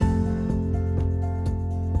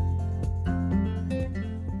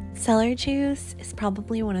Celery juice is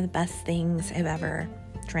probably one of the best things I've ever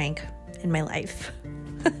drank in my life.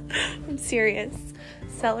 I'm serious.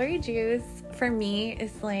 Celery juice for me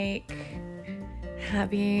is like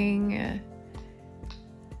having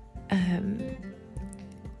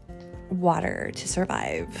water to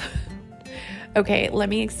survive. Okay, let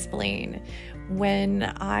me explain. When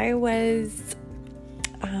I was,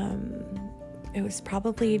 it was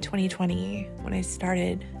probably 2020 when I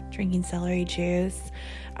started drinking celery juice.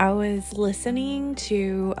 I was listening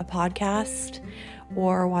to a podcast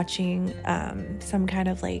or watching some kind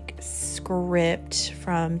of like script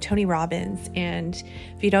from Tony Robbins. And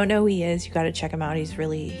if you don't know who he is, you got to check him out. He's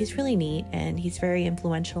really neat, and he's very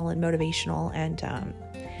influential and motivational, and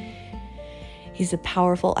he's a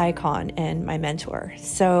powerful icon and my mentor.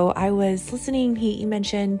 So I was listening. He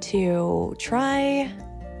mentioned to try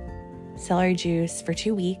celery juice for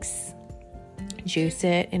 2 weeks, juice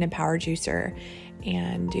it in a power juicer,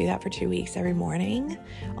 and do that for 2 weeks every morning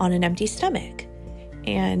on an empty stomach.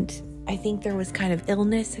 And I think there was kind of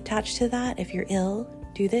illness attached to that. If you're ill,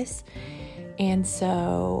 do this. And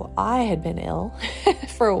so I had been ill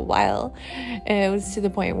for a while, and it was to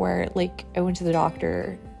the point where like I went to the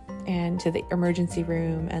doctor and to the emergency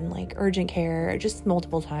room and like urgent care just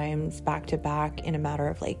multiple times back to back in a matter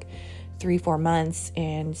of like 3-4 months.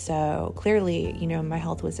 And so clearly, my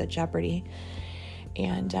health was at jeopardy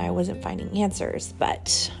and I wasn't finding answers,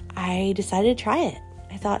 but I decided to try it.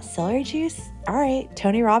 I thought, celery juice? All right.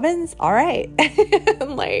 Tony Robbins? All right.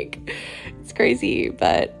 Like, it's crazy,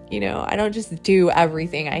 but I don't just do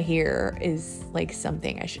everything I hear is like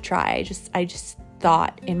something I should try. I just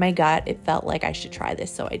thought in my gut, it felt like I should try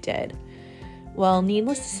this. So I did. Well,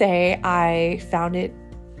 needless to say, I found it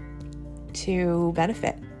to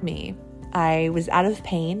benefit me. I was out of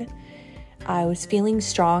pain. I was feeling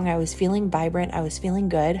strong. I was feeling vibrant. I was feeling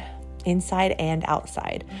good inside and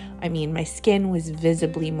outside. I mean, my skin was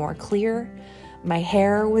visibly more clear. My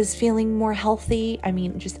hair was feeling more healthy. I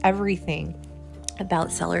mean, just everything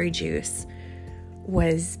about celery juice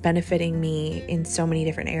was benefiting me in so many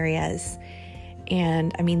different areas.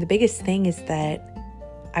 And I mean, the biggest thing is that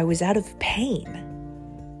I was out of pain.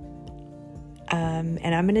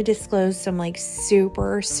 And I'm going to disclose some like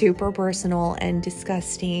super, super personal and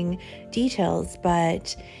disgusting details,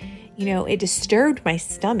 but it disturbed my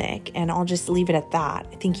stomach, and I'll just leave it at that.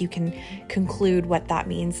 I think you can conclude what that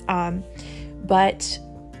means. But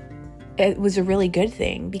it was a really good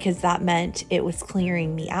thing because that meant it was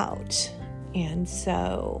clearing me out. And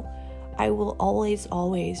so I will always,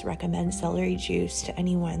 always recommend celery juice to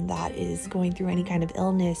anyone that is going through any kind of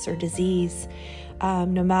illness or disease.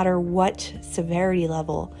 No matter what severity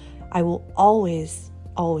level, I will always,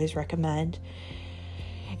 always recommend.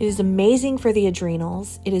 It is amazing for the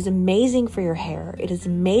adrenals. It is amazing for your hair. It is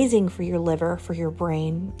amazing for your liver, for your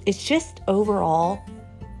brain. It's just overall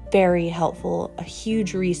very helpful, a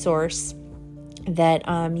huge resource that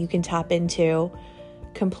you can tap into,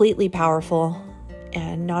 completely powerful,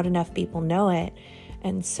 and not enough people know it.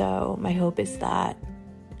 And so my hope is that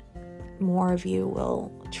more of you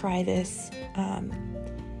will try this.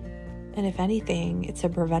 And if anything, it's a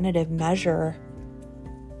preventative measure.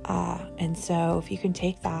 And so if you can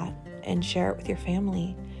take that and share it with your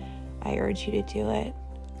family, I urge you to do it.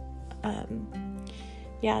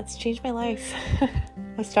 Yeah, it's changed my life. I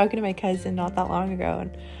was talking to my cousin not that long ago,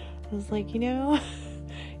 and I was like,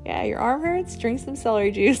 yeah, your arm hurts? Drink some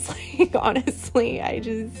celery juice. Like, honestly,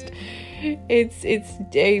 it's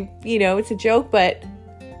a joke, but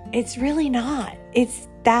it's really not. It's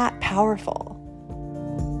that powerful.